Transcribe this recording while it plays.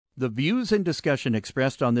The views and discussion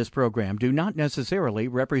expressed on this program do not necessarily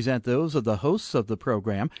represent those of the hosts of the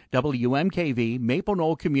program, WMKV, Maple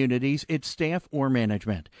Knoll Communities, its staff, or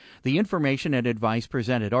management. The information and advice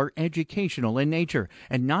presented are educational in nature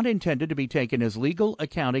and not intended to be taken as legal,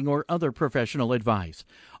 accounting, or other professional advice.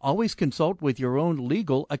 Always consult with your own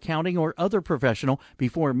legal, accounting, or other professional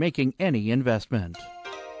before making any investment.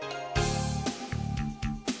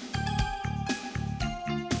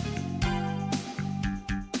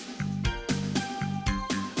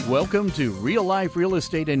 Welcome to Real Life Real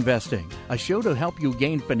Estate Investing, a show to help you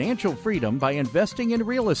gain financial freedom by investing in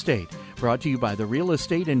real estate. Brought to you by the Real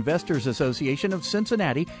Estate Investors Association of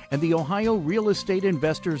Cincinnati and the Ohio Real Estate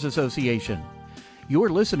Investors Association. You're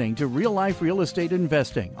listening to Real Life Real Estate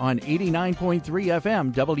Investing on 89.3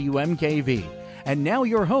 FM WMKV. And now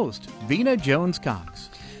your host, Vena Jones-Cox.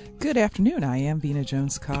 Good afternoon. I am Vena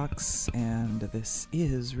Jones-Cox, and this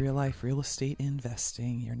is Real Life Real Estate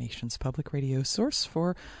Investing, your nation's public radio source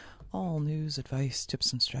for all news, advice,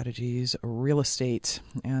 tips, and strategies, real estate.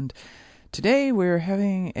 And today we're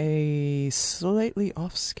having a slightly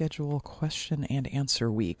off-schedule question and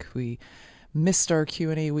answer week. We missed our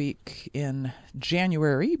Q&A week in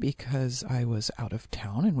January because I was out of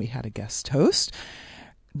town and we had a guest host.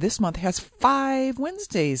 This month has 5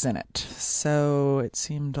 Wednesdays in it, so it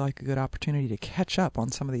seemed like a good opportunity to catch up on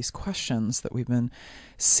some of these questions that we've been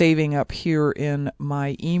saving up here in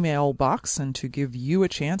my email box and to give you a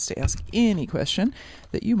chance to ask any question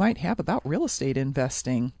that you might have about real estate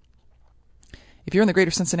investing. If you're in the greater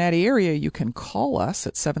Cincinnati area, you can call us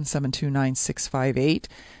at 772-9658.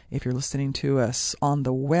 If you're listening to us on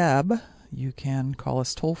the web, you can call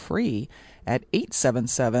us toll-free at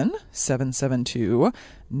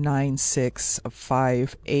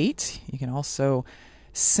 877-772-9658. You can also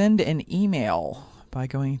send an email by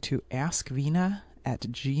going to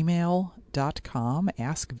askvena@gmail.com.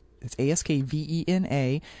 It's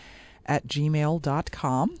ASKVENA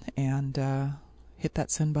 @gmail.com. And hit that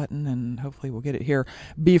send button, and hopefully we'll get it here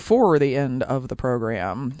before the end of the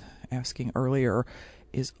program. Asking earlier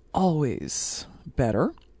is always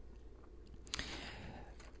better.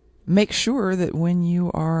 Make sure that when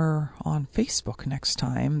you are on Facebook next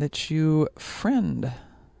time that you friend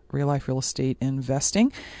Real Life Real Estate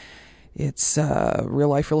Investing. It's Real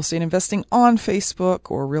Life Real Estate Investing on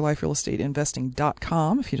Facebook or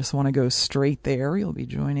realliferealestateinvesting.com. If you just want to go straight there, you'll be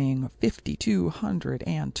joining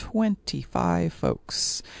 5,225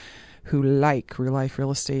 folks who like Real Life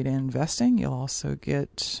Real Estate Investing. You'll also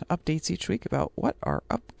get updates each week about what our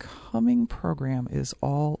upcoming program is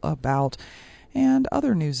all about, and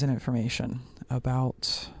other news and information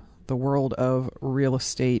about the world of real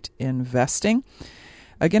estate investing.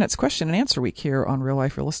 Again, it's question and answer week here on Real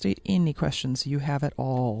Life Real Estate. Any questions you have at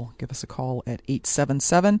all, give us a call at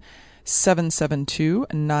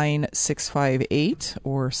 877-772-9658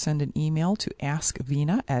 or send an email to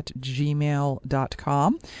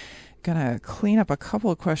askvena@gmail.com. Going to clean up a couple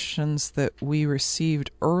of questions that we received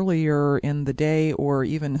earlier in the day, or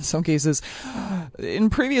even in some cases in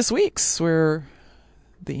previous weeks, where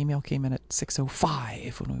the email came in at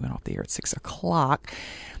 6:05 when we went off the air at 6 o'clock.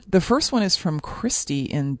 The first one is from Christy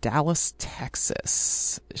in Dallas,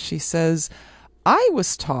 Texas. She says, I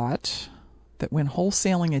was taught that when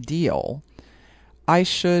wholesaling a deal, I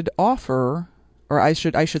should offer, or I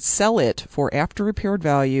should sell it for after repaired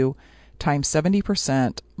value times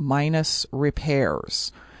 70% minus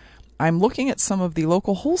repairs. I'm looking at some of the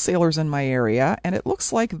local wholesalers in my area, and it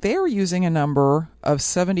looks like they're using a number of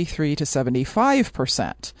 73 to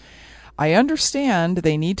 75%. I understand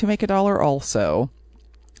they need to make a dollar also,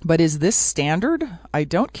 but is this standard? I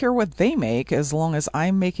don't care what they make as long as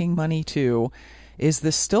I'm making money too. Is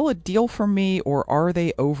this still a deal for me, or are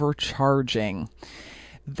they overcharging?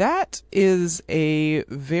 That is a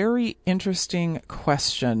very interesting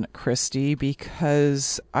question, Christy,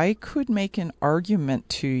 because I could make an argument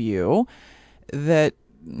to you that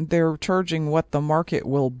they're charging what the market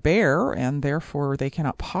will bear, and therefore they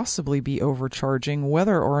cannot possibly be overcharging,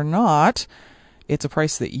 whether or not it's a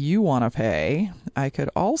price that you want to pay. I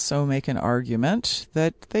could also make an argument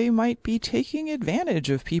that they might be taking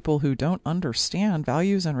advantage of people who don't understand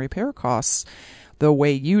values and repair costs the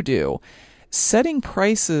way you do. Setting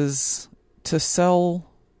prices to sell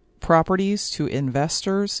properties to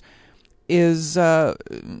investors is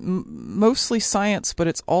mostly science, but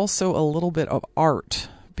it's also a little bit of art,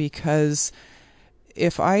 because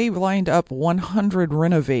if I lined up 100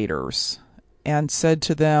 renovators and said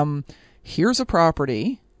to them, here's a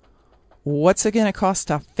property, what's it going to cost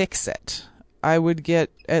to fix it? I would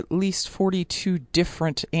get at least 42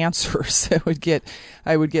 different answers. I would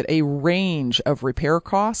get a range of repair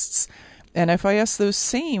costs, And if I asked those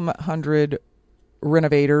same 100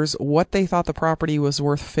 renovators what they thought the property was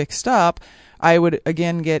worth fixed up, I would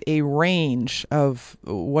again get a range of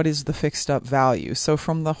what is the fixed up value. So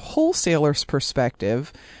from the wholesaler's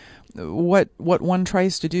perspective, what one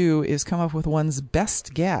tries to do is come up with one's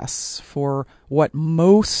best guess for what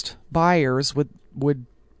most buyers would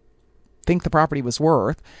think the property was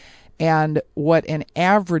worth and what an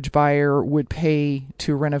average buyer would pay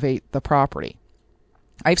to renovate the property.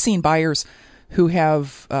 I've seen buyers who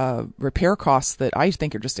have repair costs that I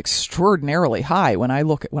think are just extraordinarily high. When I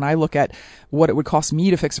look at what it would cost me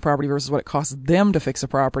to fix a property versus what it costs them to fix a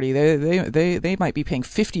property, they might be paying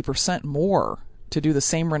 50% more to do the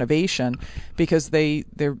same renovation because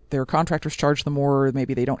their contractors charge them more.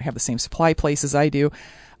 Maybe they don't have the same supply place as I do.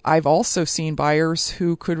 I've also seen buyers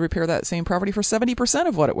who could repair that same property for 70%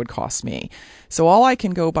 of what it would cost me. So all I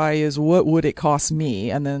can go by is what would it cost me?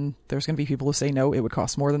 And then there's going to be people who say, no, it would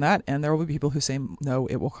cost more than that. And there will be people who say, no,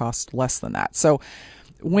 it will cost less than that. So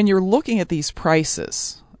when you're looking at these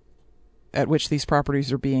prices at which these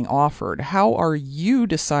properties are being offered, how are you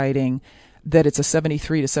deciding that it's a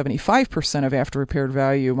 73 to 75% of after repaired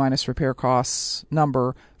value minus repair costs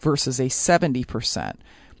number versus a 70%?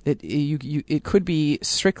 It could be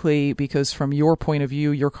strictly because from your point of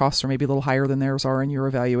view, your costs are maybe a little higher than theirs are and your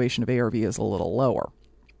evaluation of ARV is a little lower.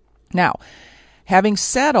 Now, having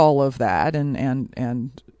said all of that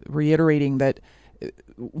and reiterating that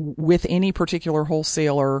with any particular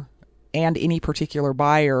wholesaler and any particular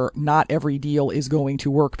buyer, not every deal is going to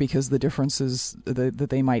work because the differences that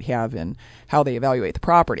they might have in how they evaluate the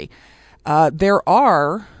property. There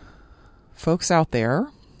are folks out there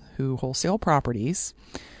who wholesale properties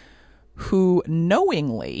who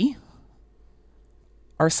knowingly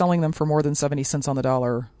are selling them for more than 70 cents on the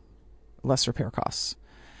dollar less repair costs.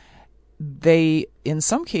 They, in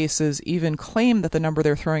some cases, even claim that the number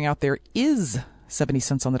they're throwing out there is 70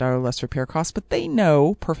 cents on the dollar less repair costs, but they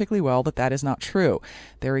know perfectly well that that is not true.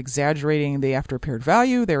 They're exaggerating the after repaired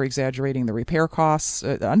value, they're exaggerating the repair costs,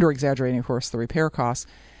 under-exaggerating, of course, the repair costs,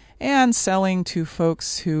 and selling to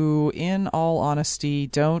folks who, in all honesty,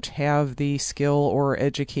 don't have the skill or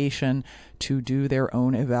education to do their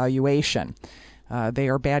own evaluation. They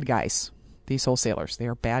are bad guys, these wholesalers. They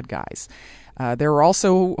are bad guys. There are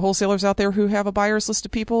also wholesalers out there who have a buyer's list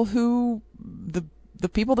of people who the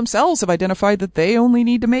people themselves have identified that they only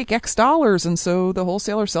need to make X dollars, and so the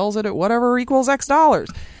wholesaler sells it at whatever equals X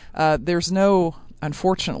dollars. There's no,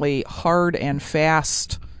 unfortunately, hard and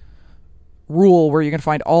fast rule where you're going to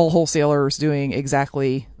find all wholesalers doing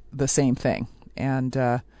exactly the same thing. And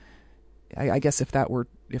I guess if that were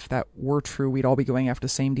true, we'd all be going after the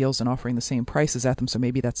same deals and offering the same prices at them. So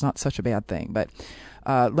maybe that's not such a bad thing. But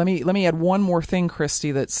let me add one more thing,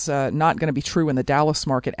 Christy, that's not going to be true in the Dallas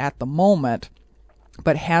market at the moment,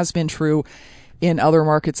 but has been true in other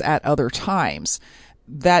markets at other times.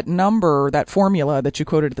 That number, that formula that you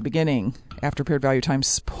quoted at the beginning, after repaired value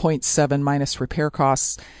times 0.7 minus repair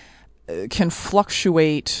costs, can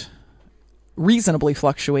reasonably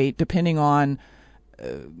fluctuate, depending on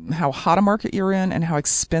how hot a market you're in and how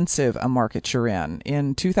expensive a market you're in.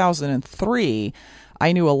 In 2003,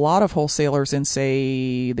 I knew a lot of wholesalers in,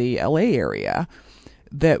 say, the LA area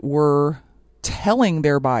that were telling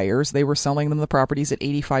their buyers they were selling them the properties at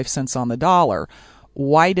 85 cents on the dollar.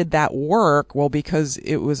 Why did that work? Well, because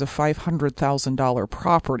it was a $500,000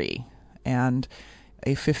 property, and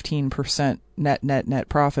a 15% net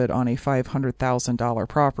profit on a $500,000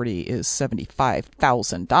 property is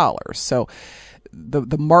 $75,000. So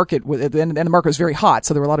the market, and the market was very hot,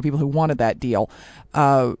 so there were a lot of people who wanted that deal.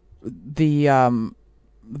 The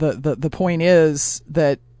point is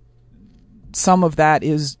that some of that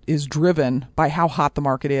is driven by how hot the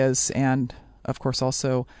market is, and of course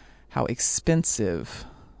also how expensive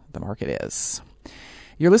the market is.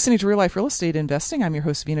 You're listening to Real Life Real Estate Investing. I'm your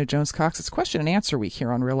host, Vena Jones Cox. It's question and answer week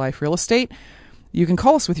here on Real Life Real Estate. You can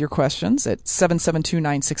call us with your questions at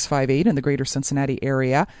 772-9658 in the greater Cincinnati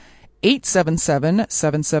area,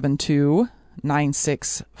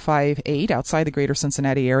 877-772-9658 outside the greater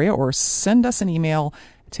Cincinnati area, or send us an email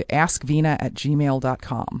to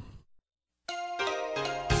askvena@gmail.com.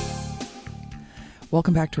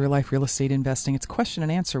 Welcome back to Real Life Real Estate Investing. It's question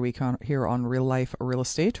and answer week here on Real Life Real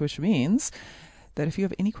Estate, which means that if you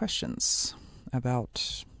have any questions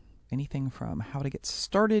about anything from how to get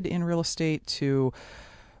started in real estate to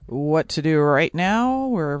what to do right now,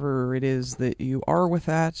 wherever it is that you are with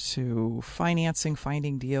that, to financing,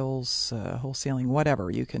 finding deals, wholesaling,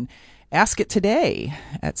 whatever. You can ask it today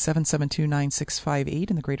at 772-9658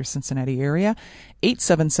 in the greater Cincinnati area,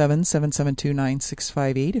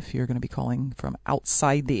 877-772-9658 if you're going to be calling from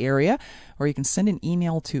outside the area, or you can send an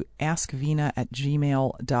email to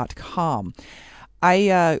askvina@gmail.com.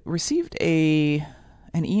 I received an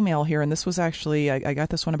email here, and this was actually, I got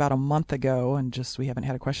this one about a month ago, and just we haven't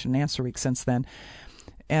had a question and answer week since then.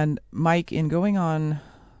 And Mike, in going on,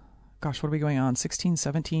 gosh, what are we going on, 16,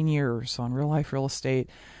 17 years on Real Life Real Estate,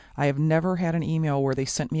 I have never had an email where they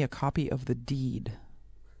sent me a copy of the deed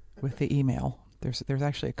with the email. There's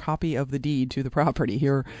actually a copy of the deed to the property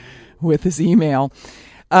here with this email.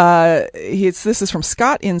 This is from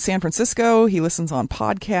Scott in San Francisco. He listens on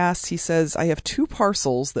podcasts. He says, I have 2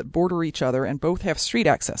 parcels that border each other and both have street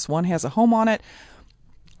access. One has a home on it.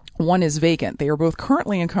 One is vacant. They are both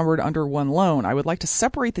currently encumbered under one loan. I would like to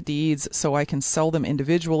separate the deeds so I can sell them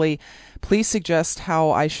individually. Please suggest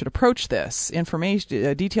how I should approach this.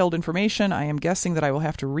 Detailed information. I am guessing that I will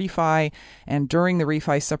have to refi, and during the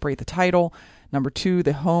refi, separate the title. Number 2,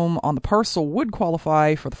 the home on the parcel would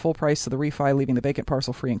qualify for the full price of the refi, leaving the vacant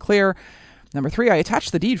parcel free and clear. Number 3, I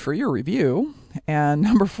attached the deed for your review. And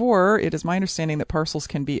number 4, it is my understanding that parcels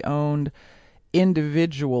can be owned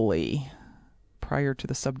individually. Prior to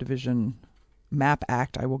the Subdivision Map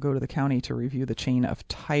Act, I will go to the county to review the chain of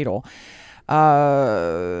title.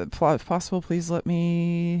 If possible, please let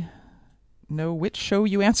me know which show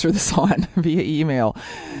you answer this on via email.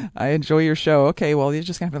 I enjoy your show. Okay, well, you're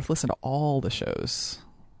just going to have to listen to all the shows,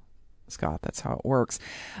 Scott. That's how it works.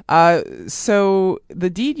 So the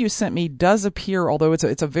deed you sent me does appear, although it's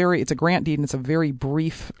a grant deed and it's a very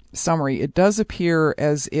brief summary, it does appear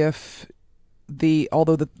as if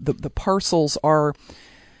although the parcels are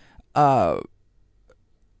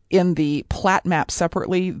in the plat map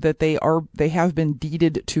separately, that they have been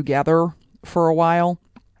deeded together for a while.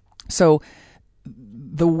 So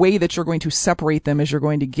the way that you're going to separate them is you're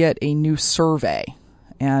going to get a new survey,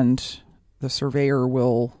 and the surveyor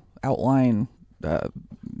will outline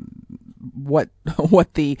what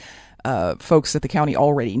the folks at the county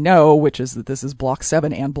already know, which is that this is Block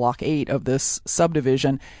 7 and Block 8 of this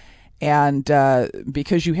subdivision. And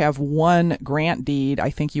because you have one grant deed, I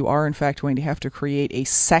think you are in fact going to have to create a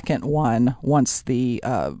second one once the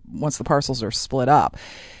parcels are split up.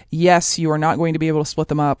 Yes, you are not going to be able to split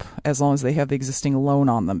them up as long as they have the existing loan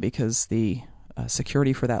on them, because the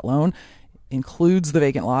security for that loan includes the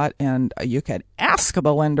vacant lot. And you could ask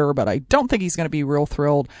the lender, but I don't think he's going to be real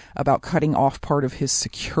thrilled about cutting off part of his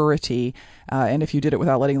security. And if you did it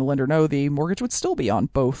without letting the lender know, the mortgage would still be on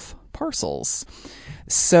both parcels.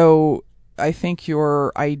 So I think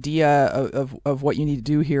your idea of what you need to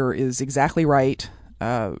do here is exactly right.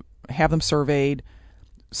 Have them surveyed,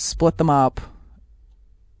 split them up.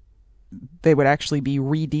 They would actually be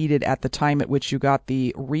redeeded at the time at which you got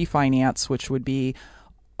the refinance, which would be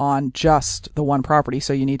on just the one property.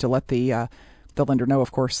 So you need to let the lender know,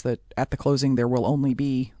 of course, that at the closing there will only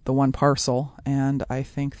be the one parcel. And I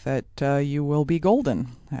think that you will be golden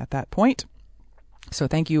at that point. So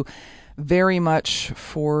thank you very much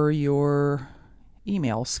for your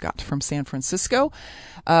email, Scott from San Francisco.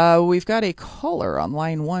 We've got a caller on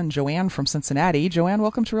line 1, Joanne from Cincinnati. Joanne,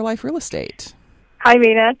 welcome to Real Life Real Estate. Hi,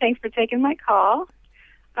 Mina. Thanks for taking my call.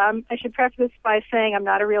 I should preface this by saying I'm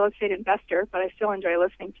not a real estate investor, but I still enjoy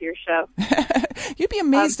listening to your show. You'd be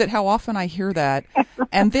amazed at how often I hear that.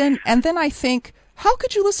 And then I think, how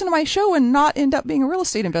could you listen to my show and not end up being a real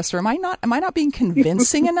estate investor? Am I not being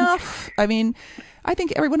convincing enough? I mean, I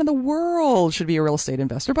think everyone in the world should be a real estate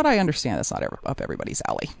investor, but I understand that's not up everybody's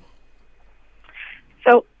alley.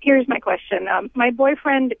 So here's my question. My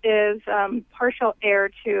boyfriend is partial heir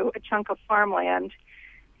to a chunk of farmland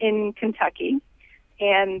in Kentucky,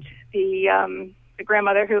 and the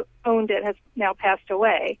grandmother who owned it has now passed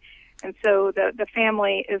away. And so the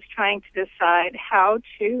family is trying to decide how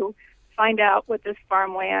to find out what this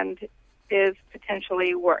farmland is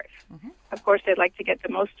potentially worth. Mm-hmm. Of course, they'd like to get the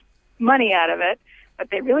most money out of it, but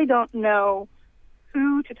they really don't know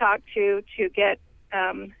who to talk to get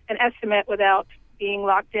an estimate without being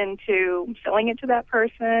locked into selling it to that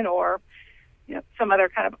person or some other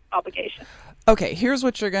kind of obligation. Okay, here's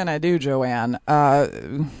what you're going to do, Joanne.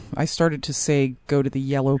 I started to say go to the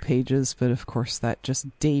yellow pages, but of course that just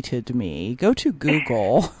dated me. Go to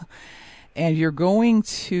Google, and you're going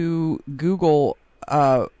to Google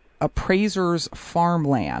appraisers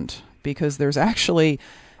farmland, because there's actually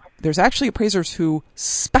appraisers who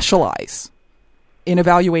specialize in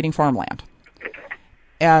evaluating farmland.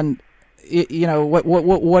 And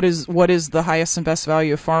what is the highest and best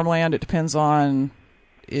value of farmland? It depends on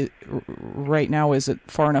it. Right now, is it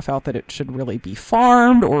far enough out that it should really be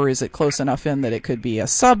farmed, or is it close enough in that it could be a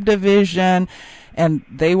subdivision? And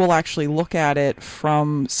they will actually look at it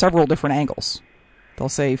from several different angles. They'll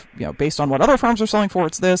say, based on what other farms are selling for,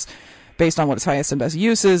 it's this. Based on what its highest and best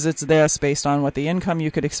use is, it's this. Based on what the income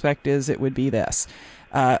you could expect is, it would be this.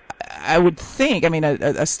 I would think,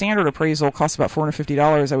 a standard appraisal costs about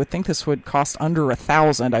 $450. I would think this would cost under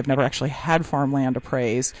 $1,000. I've never actually had farmland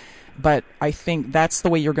appraised, but I think that's the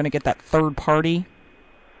way you're going to get that third party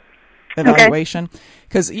evaluation.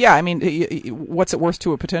 Because, what's it worth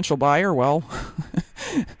to a potential buyer? Well,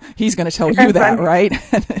 he's going to tell you that, right?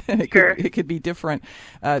 It could be different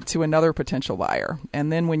to another potential buyer.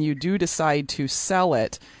 And then when you do decide to sell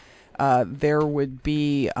it, there would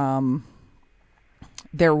be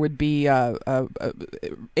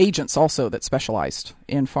agents also that specialized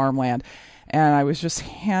in farmland. And I was just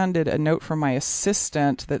handed a note from my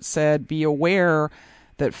assistant that said, be aware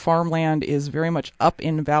that farmland is very much up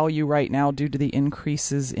in value right now due to the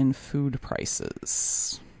increases in food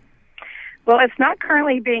prices. Well, it's not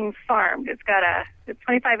currently being farmed. It's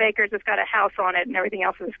 25 acres. It's got a house on it, and everything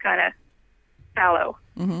else is kind of fallow.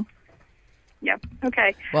 Mm-hmm. Yeah.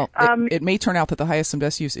 Okay. Well, it may turn out that the highest and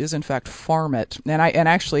best use is in fact farm it. And I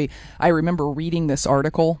remember reading this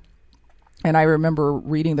article, and I remember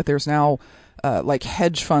reading that there's now like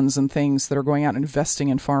hedge funds and things that are going out and investing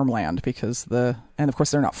in farmland and of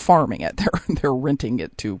course they're not farming it; they're renting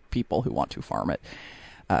it to people who want to farm it.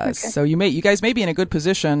 Okay. So you guys may be in a good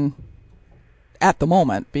position at the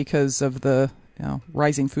moment because of the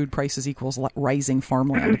rising food prices equals rising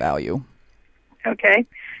farmland value. Okay.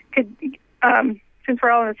 Since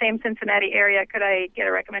we're all in the same Cincinnati area, could I get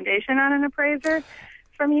a recommendation on an appraiser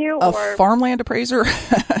from you? A farmland appraiser?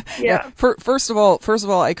 Yeah. First of all,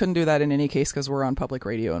 I couldn't do that in any case because we're on public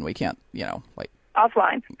radio and we can't,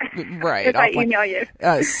 offline. Right. If I email you.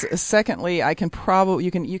 Secondly, I can probably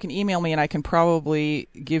you can email me and I can probably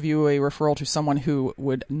give you a referral to someone who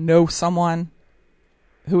would know someone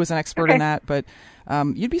who is an expert in that. But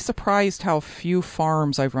you'd be surprised how few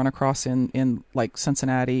farms I've run across in like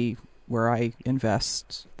Cincinnati, where I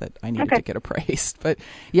invest, that I needed to get appraised. But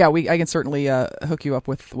yeah, I can certainly hook you up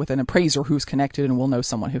with an appraiser who's connected, and we'll know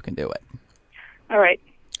someone who can do it. All right.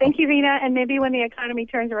 Thank you, Vena. And maybe when the economy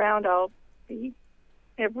turns around, I'll be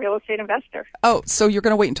a real estate investor. Oh, so you're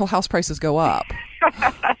going to wait until house prices go up?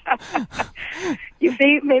 You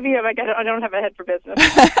see, maybe I don't have a head for business.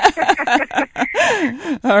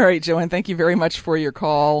 All right, Joanne, thank you very much for your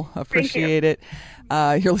call. Appreciate it.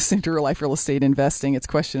 You're listening to Real Life Real Estate Investing. It's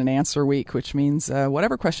question and answer week, which means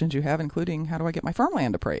whatever questions you have, including how do I get my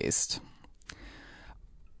farmland appraised,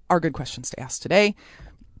 are good questions to ask today.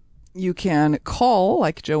 You can call,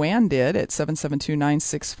 like Joanne did, at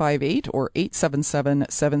 772-9658 or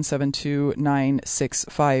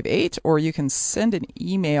 877-772-9658, or you can send an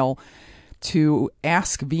email to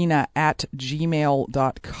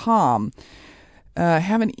askvena@gmail.com.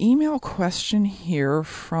 Have an email question here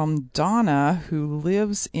from Donna, who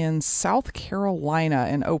lives in South Carolina,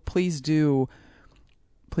 and please do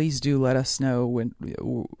let us know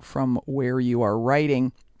from where you are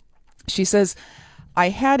writing. She says, I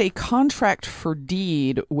had a contract for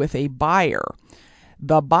deed with a buyer.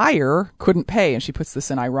 The buyer couldn't pay, and she puts this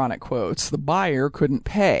in ironic quotes. The buyer couldn't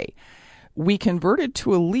pay. We converted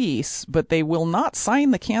to a lease, but they will not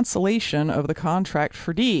sign the cancellation of the contract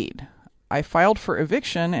for deed. I filed for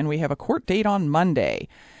eviction, and we have a court date on Monday.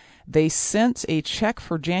 They sent a check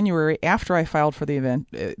for January after I filed for the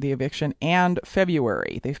eviction, and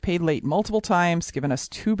February. They've paid late multiple times, given us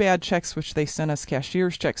 2 bad checks, which they sent us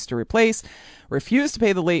cashier's checks to replace, refused to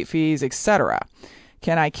pay the late fees, etc.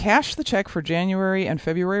 Can I cash the check for January and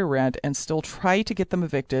February rent and still try to get them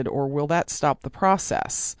evicted, or will that stop the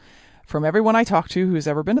process? From everyone I talk to who's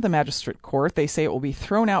ever been to the magistrate court, they say it will be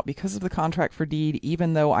thrown out because of the contract for deed,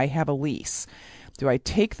 even though I have a lease. Do I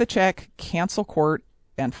take the check, cancel court,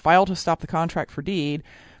 and file to stop the contract for deed?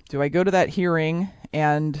 Do I go to that hearing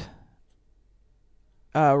and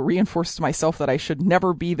reinforce to myself that I should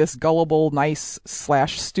never be this gullible,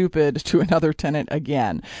 nice/stupid to another tenant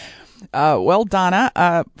again? Well,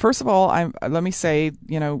 Donna, first of all, let me say,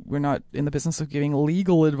 we're not in the business of giving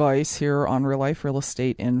legal advice here on Real Life Real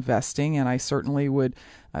Estate Investing, and I certainly would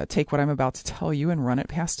take what I'm about to tell you and run it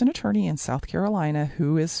past an attorney in South Carolina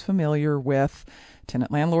who is familiar with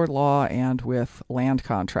tenant-landlord law and with land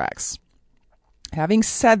contracts. Having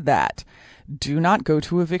said that, do not go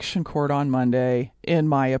to eviction court on Monday, in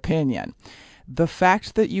my opinion. The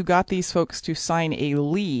fact that you got these folks to sign a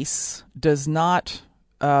lease does not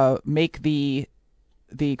make the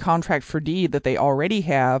the contract for deed that they already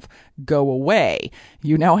have go away.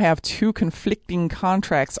 You now have two conflicting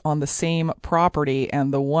contracts on the same property,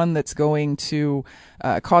 and the one that's going to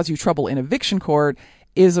cause you trouble in eviction court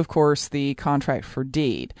is, of course, the contract for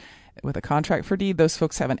deed. With a contract for deed, those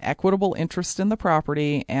folks have an equitable interest in the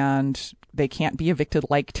property, and they can't be evicted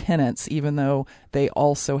like tenants, even though they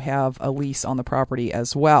also have a lease on the property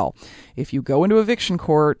as well. If you go into eviction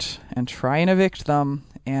court and try and evict them,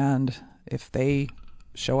 and if they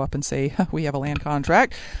show up and say, we have a land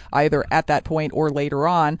contract, either at that point or later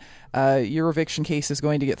on, your eviction case is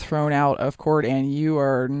going to get thrown out of court, and you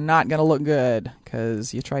are not going to look good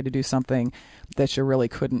because you tried to do something that you really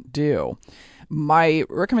couldn't do. My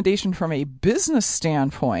recommendation from a business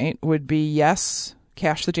standpoint would be, yes,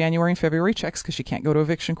 cash the January and February checks because you can't go to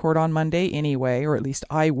eviction court on Monday anyway, or at least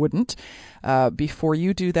I wouldn't. Before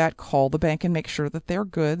you do that, call the bank and make sure that they're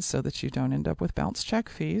good so that you don't end up with bounce check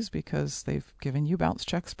fees because they've given you bounce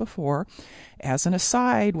checks before. As an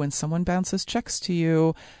aside, when someone bounces checks to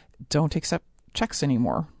you, don't accept checks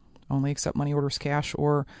anymore. Only accept money orders, cash,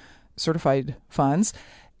 or certified funds.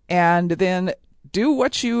 And then do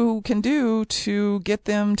what you can do to get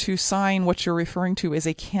them to sign what you're referring to as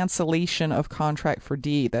a cancellation of contract for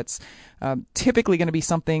deed. That's typically going to be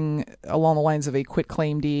something along the lines of a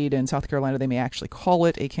quitclaim deed. In South Carolina, they may actually call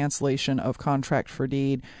it a cancellation of contract for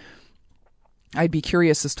deed. I'd be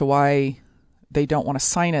curious as to why they don't want to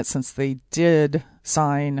sign it since they did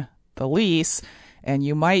sign the lease. And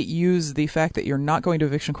you might use the fact that you're not going to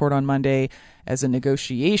eviction court on Monday as a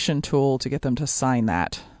negotiation tool to get them to sign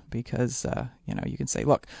that. Because, you can say,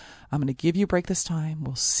 look, I'm going to give you a break this time.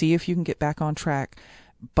 We'll see if you can get back on track.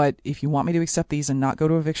 But if you want me to accept these and not go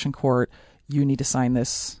to eviction court, you need to sign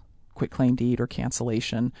this quitclaim deed or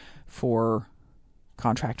cancellation for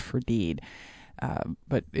contract for deed.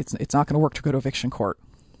 But it's not going to work to go to eviction court,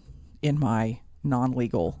 in my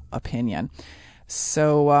non-legal opinion.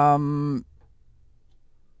 So,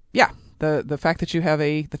 the fact that you have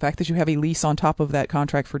a lease on top of that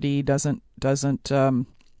contract for deed doesn't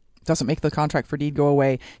make the contract for deed go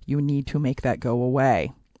away. You need to make that go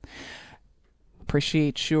away.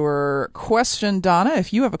 Appreciate your question, Donna.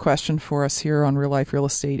 If you have a question for us here on Real Life Real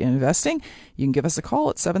Estate Investing, you can give us a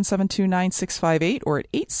call at 772-9658 or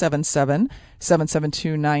at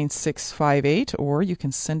 877-772-9658, or you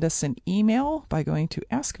can send us an email by going to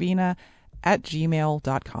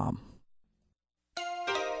askvina@gmail.com.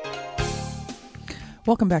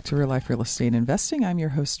 Welcome back to Real Life Real Estate Investing. I'm your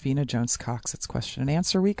host, Vina Jones-Cox. It's question and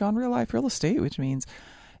answer week on Real Life Real Estate, which means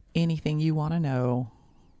anything you want to know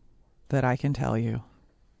that I can tell you,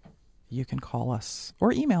 you can call us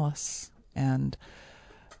or email us, and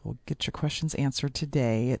we'll get your questions answered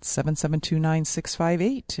today at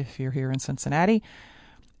 772-9658 if you're here in Cincinnati.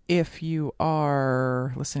 If you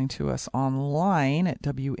are listening to us online at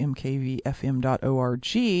wmkvfm.org,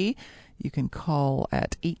 you can call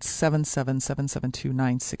at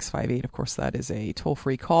 877-772-9658. Of course, that is a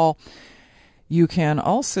toll-free call. You can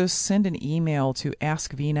also send an email to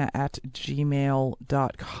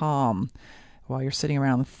askvina@gmail.com. While you're sitting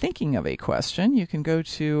around thinking of a question, you can go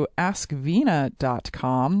to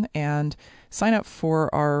askvina.com and sign up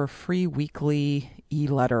for our free weekly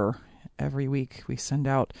e-letter. Every week we send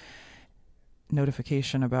out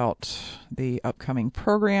notification about the upcoming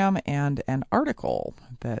program and an article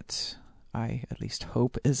that I at least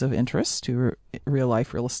hope is of interest to real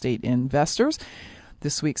life real estate investors.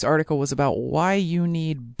 This week's article was about why you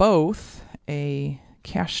need both a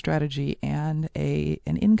cash strategy and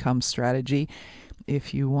an income strategy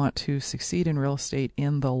if you want to succeed in real estate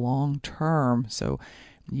in the long term. So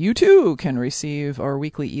you too can receive our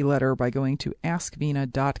weekly e-letter by going to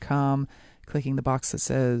askvina.com, clicking the box that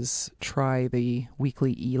says try the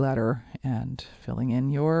weekly e-letter, and filling in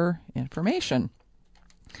your information.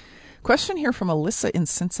 Question here from Alyssa in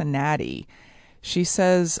Cincinnati. She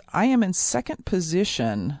says, I am in second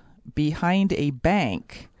position behind a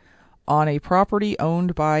bank on a property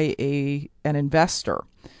owned by an investor.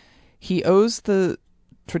 He owes the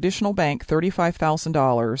traditional bank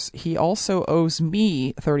 $35,000. He also owes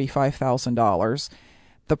me $35,000.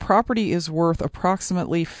 The property is worth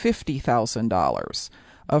approximately $50,000.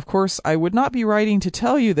 Of course, I would not be writing to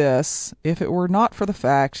tell you this if it were not for the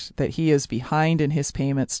fact that he is behind in his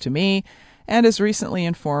payments to me and has recently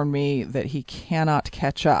informed me that he cannot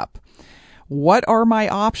catch up. What are my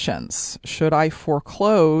options? Should I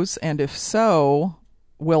foreclose? And if so,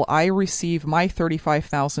 will I receive my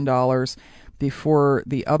 $35,000 before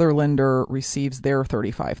the other lender receives their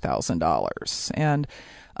 $35,000? And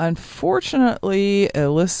unfortunately,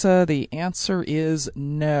 Alyssa, the answer is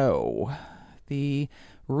no. The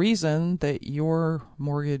reason that your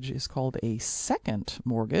mortgage is called a second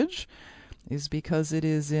mortgage is because it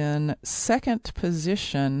is in second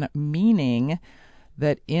position, meaning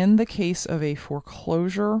that in the case of a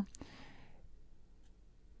foreclosure,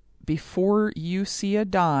 before you see a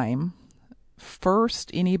dime, first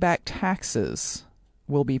any back taxes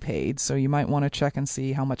will be paid. So you might want to check and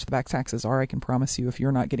see how much the back taxes are. I can promise you if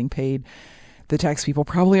you're not getting paid, the tax people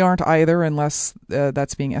probably aren't either, unless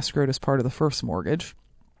that's being escrowed as part of the first mortgage.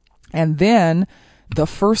 And then the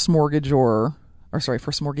first mortgagee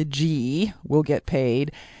will get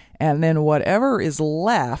paid, and then whatever is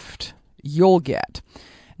left, you'll get.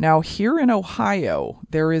 Now, here in Ohio,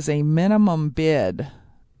 there is a minimum bid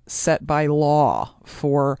set by law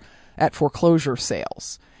at foreclosure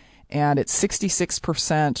sales, and it's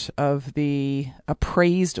 66% of the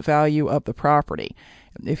appraised value of the property.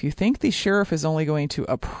 If you think the sheriff is only going to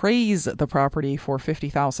appraise the property for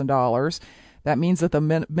 $50,000, that means that the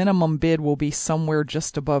minimum bid will be somewhere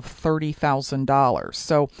just above $30,000.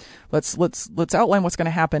 So let's outline what's going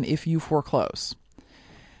to happen if you foreclose.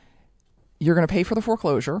 You're going to pay for the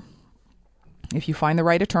foreclosure. If you find the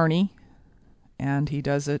right attorney and he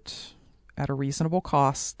does it at a reasonable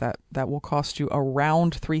cost, that will cost you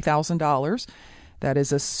around $3,000. That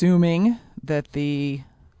is assuming that the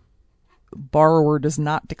borrower does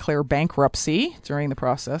not declare bankruptcy during the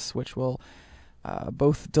process, which will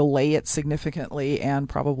both delay it significantly and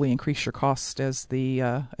probably increase your cost as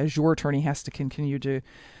your attorney has to continue to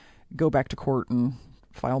go back to court and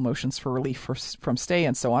file motions for relief from stay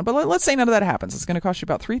and so on. But let's say none of that happens. It's going to cost you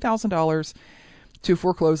about $3,000 to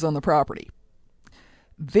foreclose on the property.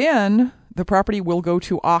 Then the property will go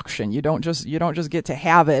to auction. You don't just get to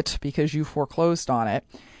have it because you foreclosed on it.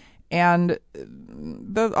 And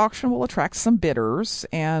the auction will attract some bidders,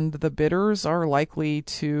 and the bidders are likely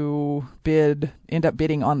to end up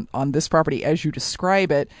bidding on this property as you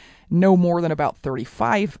describe it, no more than about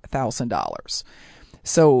 $35,000.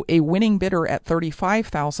 So a winning bidder at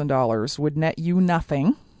 $35,000 would net you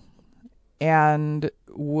nothing and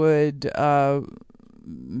would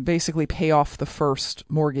basically pay off the first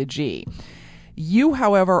mortgagee. You,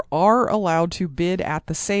 however, are allowed to bid at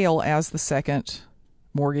the sale as the second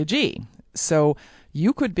mortgagee. So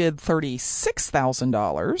you could bid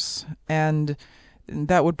 $36,000, and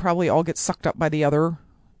that would probably all get sucked up by the other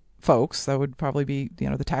folks. That would probably be,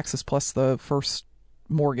 the taxes plus the first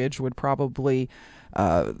mortgage would probably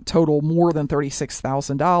total more than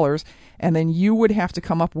 $36,000. And then you would have to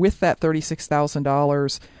come up with that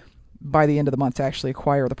 $36,000 by the end of the month to actually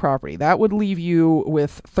acquire the property. That would leave you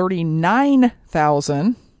with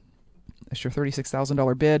 $39,000. That's your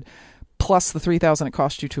 $36,000 bid, plus the $3,000 it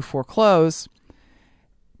cost you to foreclose,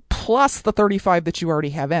 plus the $35,000 that you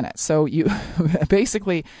already have in it. So you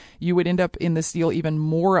basically you would end up in this deal even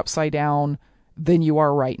more upside down than you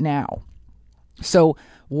are right now. So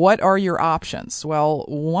what are your options? Well,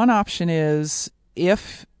 one option is,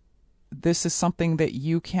 if this is something that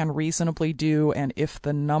you can reasonably do, and if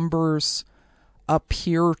the numbers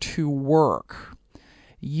appear to work,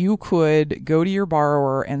 you could go to your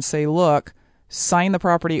borrower and say, look, sign the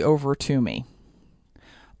property over to me.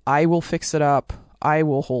 I will fix it up. I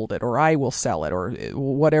will hold it, or I will sell it, or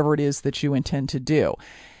whatever it is that you intend to do.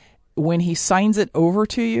 When he signs it over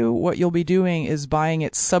to you, what you'll be doing is buying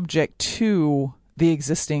it subject to the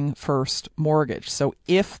existing first mortgage. So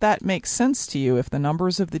if that makes sense to you, if the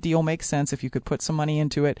numbers of the deal make sense, if you could put some money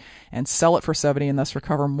into it and sell it for $70 and thus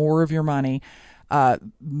recover more of your money,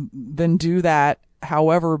 then do that.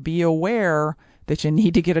 However, be aware that you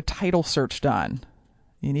need to get a title search done.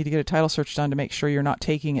 You need to get a title search done to make sure you're not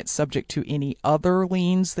taking it subject to any other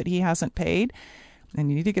liens that he hasn't paid. And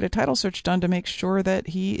you need to get a title search done to make sure that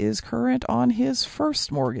he is current on his first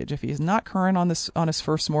mortgage. If he's not current on his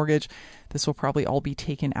first mortgage, this will probably all be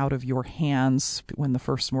taken out of your hands when the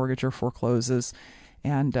first mortgager forecloses.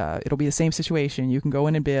 And it'll be the same situation. You can go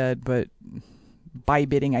in and bid, but by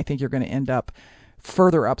bidding, I think you're going to end up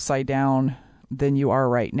further upside down than you are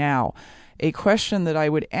right now. A question that I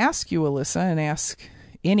would ask you, Alyssa, and ask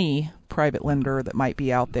any private lender that might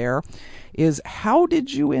be out there, is how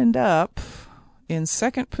did you end up in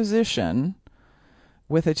second position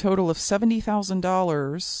with a total of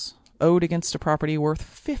 $70,000 owed against a property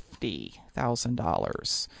worth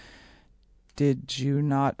 $50,000? Did you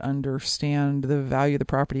not understand the value of the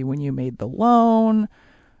property when you made the loan?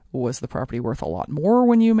 Was the property worth a lot more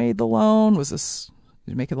when you made the loan? Did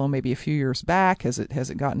you make a loan maybe a few years back? Has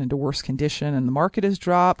it gotten into worse condition and the market has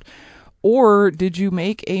dropped? Or did you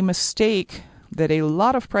make a mistake that a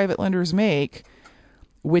lot of private lenders make,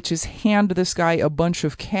 which is hand this guy a bunch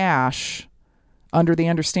of cash under the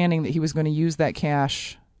understanding that he was going to use that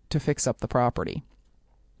cash to fix up the property.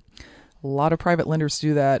 A lot of private lenders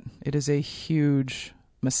do that. It is a huge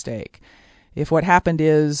mistake. If what happened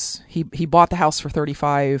is he bought the house for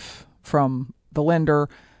 $35 from the lender,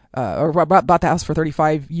 or bought the house for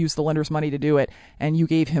 $35, used the lender's money to do it, and you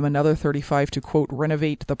gave him another $35 to, quote,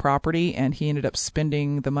 renovate the property, and he ended up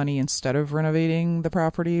spending the money instead of renovating the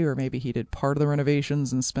property, or maybe he did part of the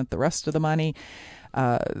renovations and spent the rest of the money.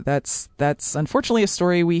 That's unfortunately a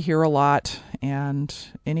story we hear a lot, and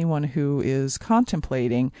anyone who is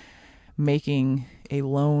contemplating making a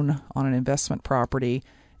loan on an investment property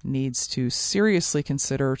needs to seriously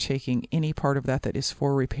consider taking any part of that is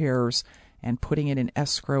for repairs and putting it in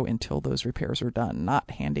escrow until those repairs are done, not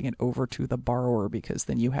handing it over to the borrower, because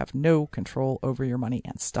then you have no control over your money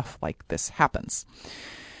and stuff like this happens.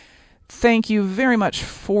 Thank you very much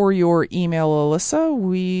for your email, Alyssa.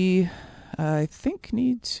 We, I think,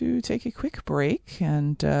 need to take a quick break,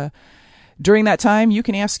 and during that time, you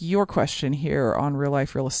can ask your question here on Real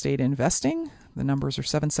Life Real Estate Investing. The numbers are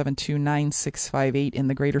 772-9658 in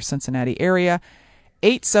the greater Cincinnati area,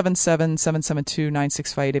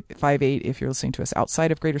 877-772-9658 if you're listening to us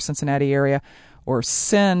outside of greater Cincinnati area, or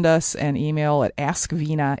send us an email at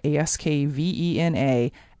askvena,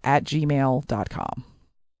 ASKVENA, @gmail.com.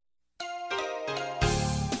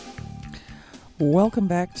 Welcome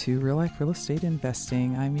back to Real Life Real Estate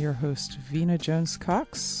Investing. I'm your host, Vena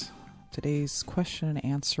Jones-Cox. Today's question and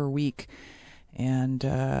answer week, and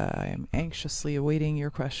I'm anxiously awaiting your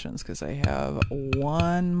questions because I have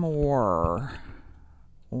one more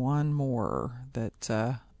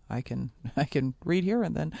that I can read here,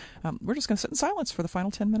 and then we're just going to sit in silence for the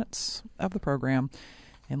final 10 minutes of the program,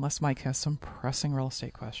 unless Mike has some pressing real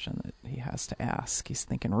estate question that he has to ask. He's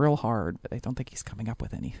thinking real hard, but I don't think he's coming up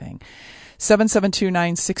with anything.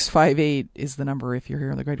 772-9658 is the number if you're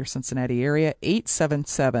here in the greater Cincinnati area.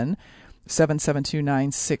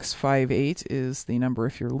 877-772-9658 is the number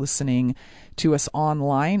if you're listening to us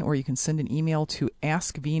online, or you can send an email to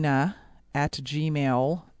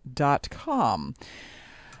askvena@gmail.com.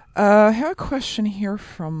 I have a question here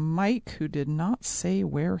from Mike, who did not say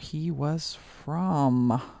where he was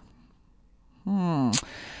from.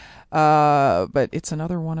 But it's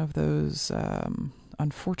another one of those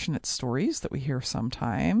unfortunate stories that we hear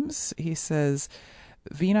sometimes. He says,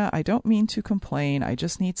 Vena, I don't mean to complain. I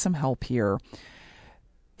just need some help here.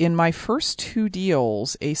 In my first 2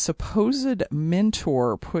 deals, a supposed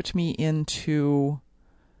mentor put me into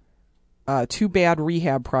 2 bad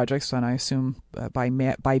rehab projects, and I assume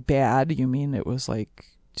by bad you mean it was like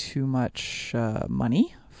too much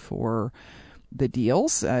money for the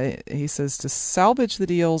deals. He says, to salvage the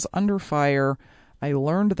deals under fire, I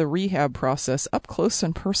learned the rehab process up close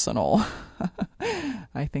and personal.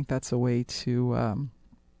 I think that's a way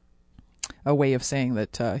of saying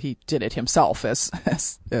that he did it himself as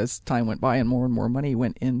time went by and more money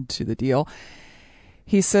went into the deal.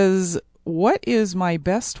 He says, what is my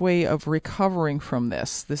best way of recovering from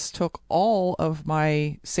this? This took all of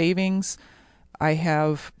my savings. I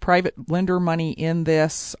have private lender money in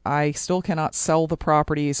this. I still cannot sell the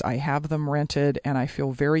properties. I have them rented, and I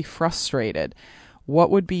feel very frustrated.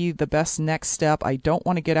 What would be the best next step? I don't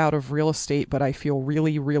want to get out of real estate, but I feel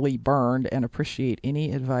really, really burned and appreciate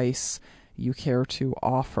any advice you care to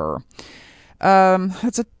offer.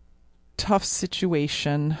 That's a tough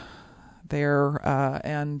situation there,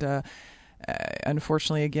 and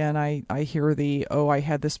unfortunately, again, I hear I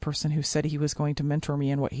had this person who said he was going to mentor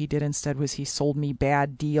me, and what he did instead was he sold me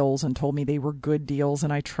bad deals and told me they were good deals,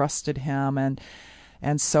 and I trusted him, and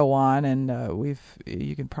so on. And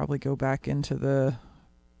you can probably go back into the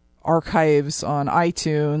archives on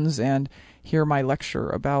iTunes and hear my lecture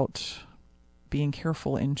about being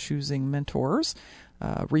careful in choosing mentors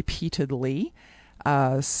repeatedly.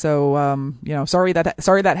 Sorry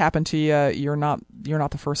that happened to you. You're not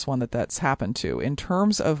the first one that's happened to. In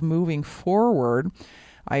terms of moving forward,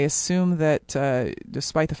 I assume that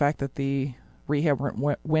despite the fact that the rehab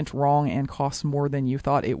went wrong and cost more than you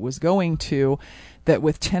thought it was going to, that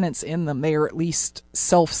with tenants in them, they are at least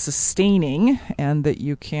self-sustaining, and that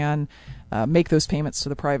you can make those payments to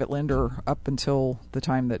the private lender up until the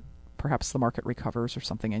time that perhaps the market recovers or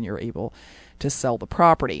something and you're able to sell the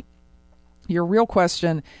property. Your real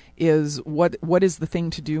question is what is the thing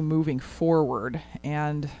to do moving forward?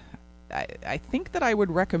 And I think that I would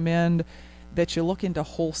recommend that you look into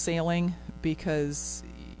wholesaling, because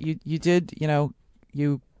you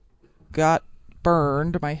got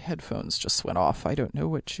burned. My headphones just went off. I don't know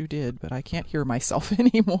what you did, but I can't hear myself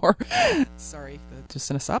anymore. Sorry, just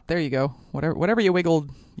gonna stop. There you go. Whatever you wiggled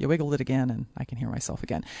it again, and I can hear myself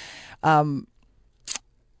again.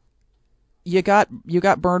 you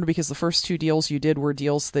got burned because the first two deals you did were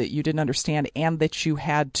deals that you didn't understand and that you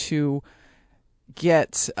had to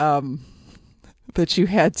get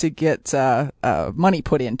money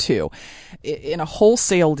put into. In a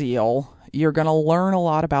wholesale deal, you're going to learn a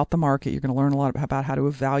lot about the market. You're going to learn a lot about how to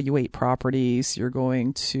evaluate properties. You're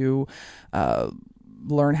going to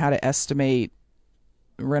learn how to estimate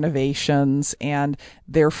renovations, and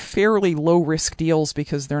they're fairly low risk deals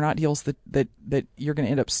because they're not deals that you're going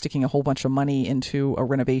to end up sticking a whole bunch of money into a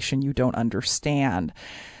renovation you don't understand.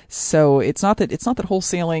 So it's not that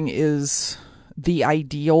wholesaling is the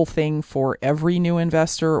ideal thing for every new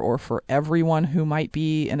investor or for everyone who might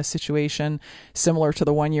be in a situation similar to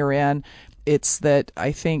the one you're in. It's that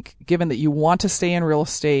I think, given that you want to stay in real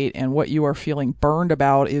estate and what you are feeling burned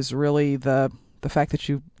about is really the fact that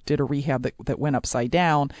you did a rehab that went upside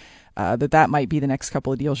down, that might be the next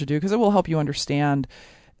couple of deals you do, because it will help you understand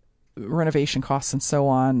renovation costs and so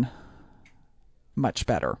on much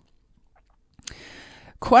better.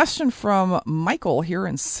 Question from Michael here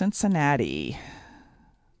in Cincinnati.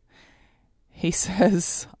 He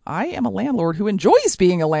says, I am a landlord who enjoys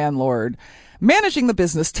being a landlord, managing the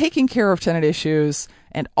business, taking care of tenant issues,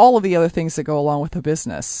 and all of the other things that go along with the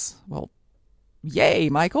business. Well, yay,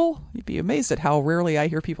 Michael. You'd be amazed at how rarely I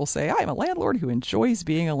hear people say, I'm a landlord who enjoys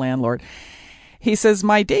being a landlord. He says,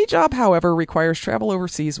 my day job, however, requires travel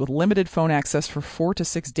overseas with limited phone access for 4 to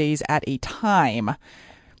 6 days at a time.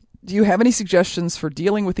 Do you have any suggestions for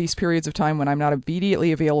dealing with these periods of time when I'm not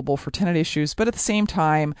immediately available for tenant issues, but at the same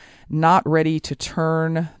time, not ready to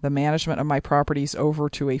turn the management of my properties over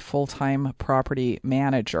to a full-time property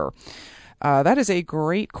manager? That is a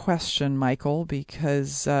great question, Michael,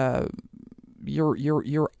 because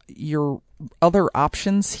your other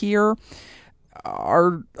options here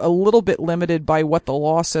are a little bit limited by what the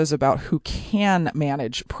law says about who can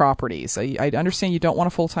manage properties. I understand you don't want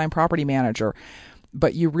a full-time property manager,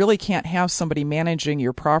 but you really can't have somebody managing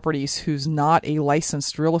your properties who's not a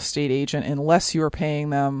licensed real estate agent unless you are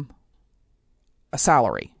paying them a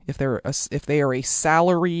salary. If they are a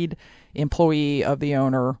salaried employee of the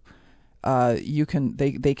owner,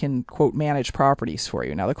 they can quote manage properties for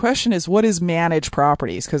you. Now the question is, what is manage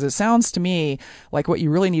properties? Because it sounds to me like what you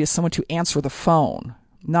really need is someone to answer the phone,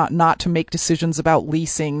 not to make decisions about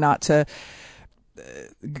leasing, not to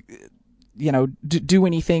do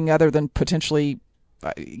anything other than potentially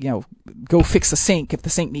go fix a sink if the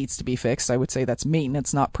sink needs to be fixed. I would say that's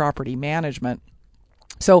maintenance, not property management.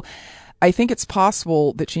 So I think it's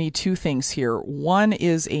possible that you need two things here. One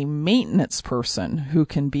is a maintenance person who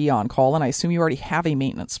can be on call, and I assume you already have a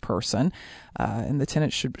maintenance person, and the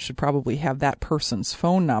tenant should probably have that person's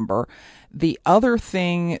phone number. The other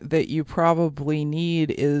thing that you probably need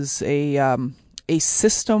is a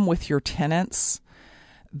system with your tenants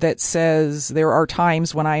that says there are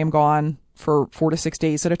times when I am gone for 4 to 6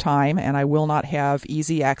 days at a time, and I will not have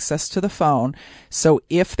easy access to the phone. So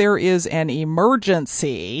if there is an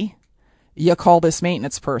emergency, you call this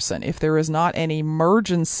maintenance person. If there is not an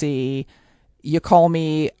emergency, you call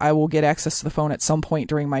me. I will get access to the phone at some point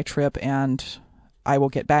during my trip, and I will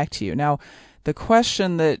get back to you. Now, the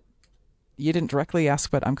question that you didn't directly ask,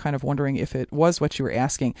 but I'm kind of wondering if it was what you were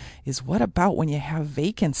asking, is what about when you have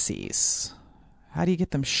vacancies? How do you get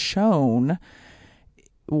them shown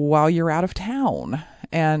while you're out of town?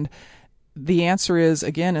 And the answer is,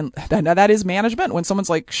 again, and that is management. When someone's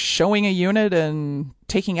like showing a unit and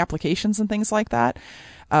taking applications and things like that,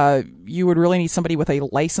 you would really need somebody with a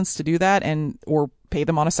license to do that, or pay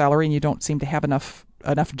them on a salary. And you don't seem to have enough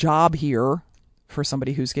job here for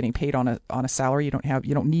somebody who's getting paid on a salary. You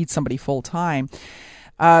don't need somebody full time.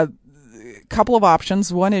 Couple of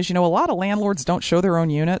options. One is, a lot of landlords don't show their own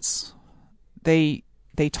units. They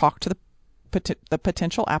talk to the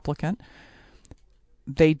potential applicant.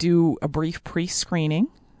 They do a brief pre-screening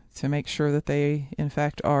to make sure that they, in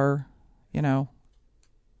fact, are,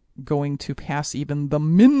 going to pass even the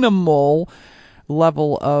minimal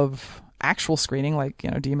level of actual screening. Like,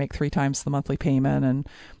 do you make 3 times the monthly payment, and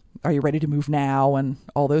are you ready to move now, and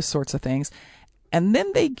all those sorts of things. And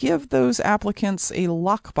then they give those applicants a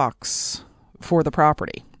lockbox for the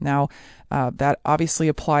property. Now, that obviously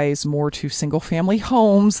applies more to single-family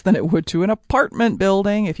homes than it would to an apartment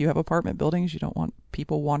building. If you have apartment buildings, you don't want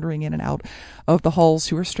people wandering in and out of the halls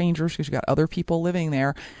who are strangers because you've got other people living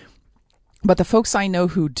there. But the folks I know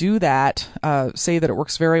who do that say that it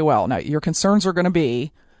works very well. Now, your concerns are going to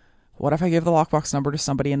be, what if I give the lockbox number to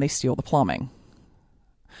somebody and they steal the plumbing?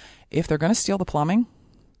 If they're going to steal the plumbing,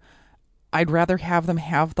 I'd rather have them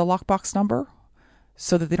have the lockbox number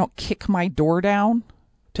so that they don't kick my door down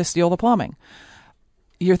to steal the plumbing.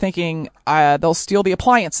 You're thinking they'll steal the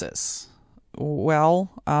appliances. Well,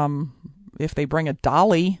 if they bring a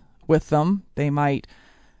dolly with them, they might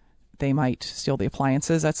steal the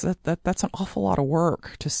appliances. That's an awful lot of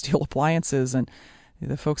work to steal appliances, and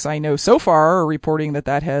the folks I know so far are reporting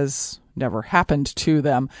that has never happened to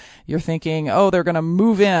them. You're thinking, oh, they're going to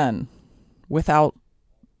move in without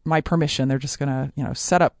my permission. They're just going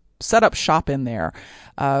to, set up shop in there.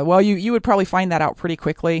 Well, you would probably find that out pretty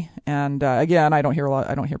quickly. And again, I don't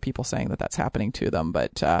hear people saying that that's happening to them,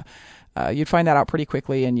 but you'd find that out pretty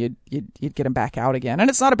quickly, and you'd get them back out again. And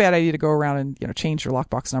it's not a bad idea to go around and change your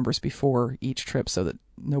lockbox numbers before each trip so that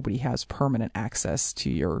nobody has permanent access to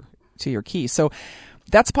your key. So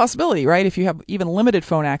that's a possibility, right? If you have even limited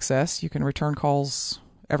phone access, you can return calls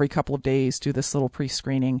every couple of days, do this little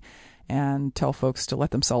pre-screening, and tell folks to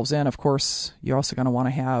let themselves in. Of course, you're also going to want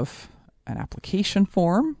to have an application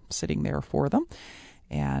form sitting there for them.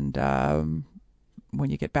 And when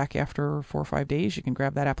you get back after 4 or 5 days, you can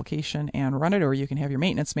grab that application and run it, or you can have your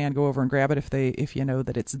maintenance man go over and grab it if you know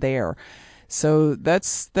that it's there. So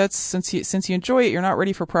that's since you enjoy it, you're not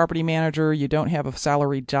ready for property manager, you don't have a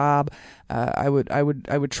salaried job. I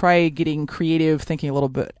would try getting creative, thinking a little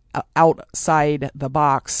bit outside the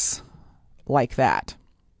box like that.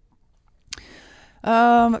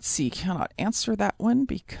 Let's see, cannot answer that one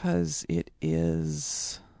because it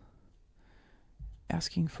is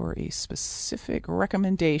asking for a specific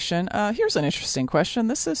recommendation. Here's an interesting question.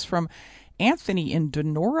 This is from Anthony in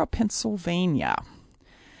Donora, Pennsylvania.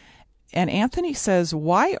 And Anthony says,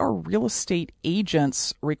 why are real estate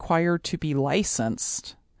agents required to be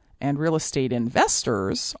licensed and real estate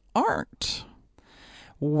investors aren't?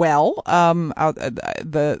 Well, the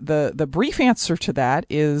brief answer to that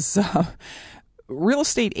is real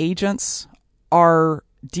estate agents are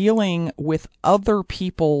dealing with other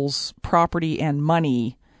people's property and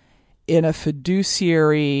money in a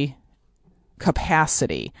fiduciary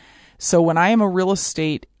capacity. So when I am a real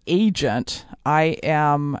estate agent, I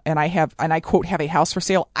quote, have a house for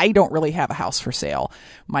sale. I don't really have a house for sale.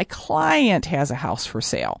 My client has a house for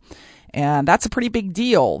sale. And that's a pretty big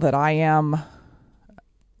deal that I am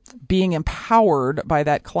being empowered by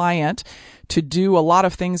that client to do a lot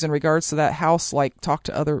of things in regards to that house, like talk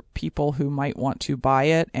to other people who might want to buy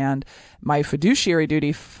it. And my fiduciary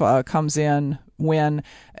duty comes in when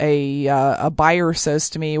a buyer says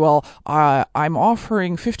to me, well, I'm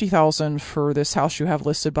offering $50,000 for this house you have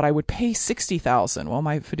listed, but I would pay $60,000. Well,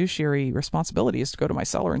 my fiduciary responsibility is to go to my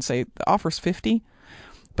seller and say, the offer's $50,000,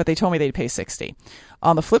 but they told me they'd pay $60,000.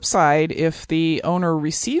 On the flip side, if the owner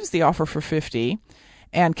receives the offer for $50,000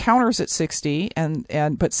 and counters at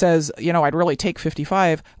 $60,000 but says, I'd really take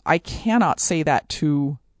 $55,000, I cannot say that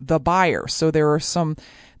to the buyer. So there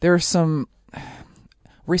are some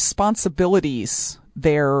responsibilities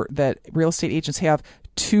there that real estate agents have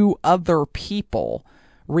to other people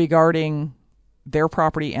regarding their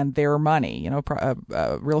property and their money.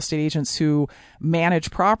 Real estate agents who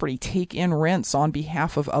manage property take in rents on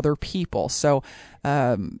behalf of other people. So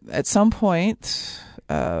at some point,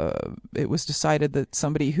 it was decided that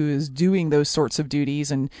somebody who is doing those sorts of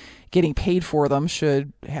duties and getting paid for them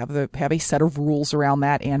should have a set of rules around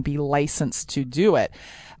that and be licensed to do it.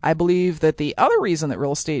 I believe that the other reason that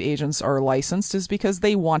real estate agents are licensed is because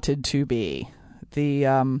they wanted to be.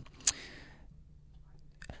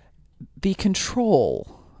 The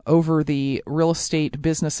control over the real estate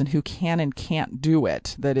business and who can and can't do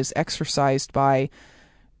it that is exercised by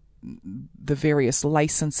the various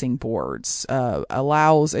licensing boards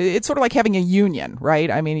allows, it's sort of like having a union,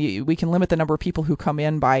 right? I mean, we can limit the number of people who come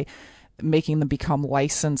in by making them become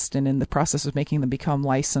licensed, and in the process of making them become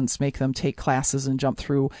licensed, make them take classes and jump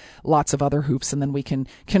through lots of other hoops, and then we can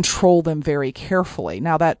control them very carefully.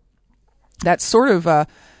 Now that sort of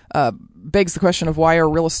begs the question of why are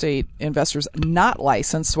real estate investors not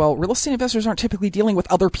licensed? Well, real estate investors aren't typically dealing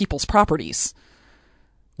with other people's properties.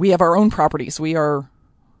 We have our own properties. We are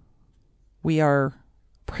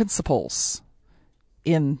principals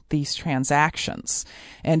in these transactions.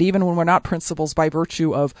 And even when we're not principals by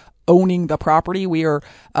virtue of owning the property, we are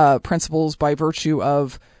principals by virtue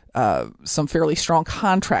of some fairly strong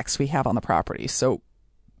contracts we have on the property. So,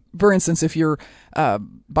 for instance, if you're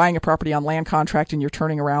buying a property on land contract and you're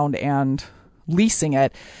turning around and leasing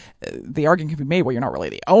it, the argument can be made, well, you're not really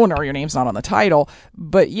the owner, your name's not on the title.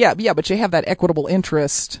 But but you have that equitable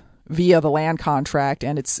interest via the land contract,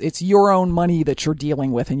 and it's your own money that you're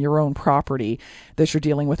dealing with, and your own property that you're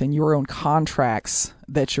dealing with, and your own contracts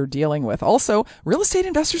that you're dealing with. Also, real estate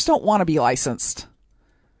investors don't want to be licensed.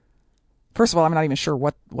 First of all, I'm not even sure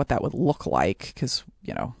what that would look like, because,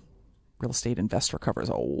 real estate investor covers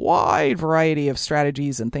a wide variety of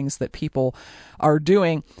strategies and things that people are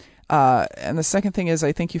doing. And the second thing is,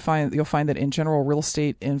 I think you'll find that in general, real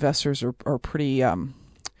estate investors are pretty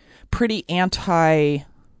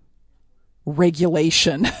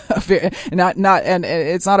anti-regulation. And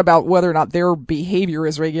it's not about whether or not their behavior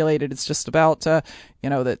is regulated. It's just about that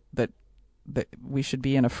we should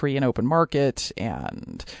be in a free and open market,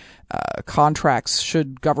 and contracts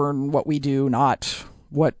should govern what we do, not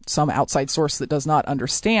what some outside source that does not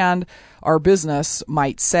understand our business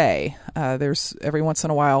might say. There's every once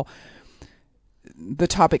in a while the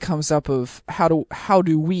topic comes up of how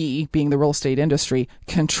do we, being the real estate industry,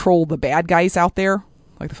 control the bad guys out there,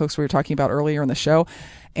 like the folks we were talking about earlier in the show.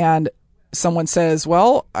 And someone says,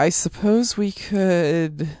 well, I suppose we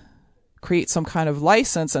could create some kind of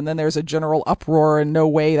license, and then there's a general uproar, and no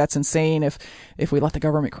way, that's insane. If we let the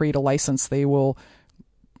government create a license, they will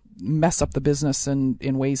mess up the business in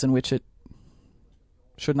ways in which it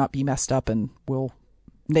should not be messed up, and will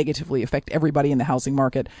negatively affect everybody in the housing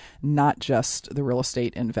market, not just the real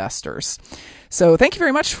estate investors. So thank you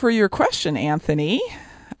very much for your question, Anthony,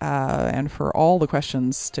 and for all the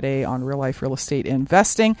questions today on real life real estate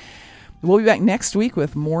investing. We'll be back next week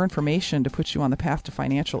with more information to put you on the path to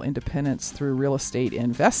financial independence through real estate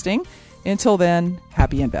investing. Until then,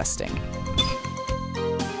 happy investing.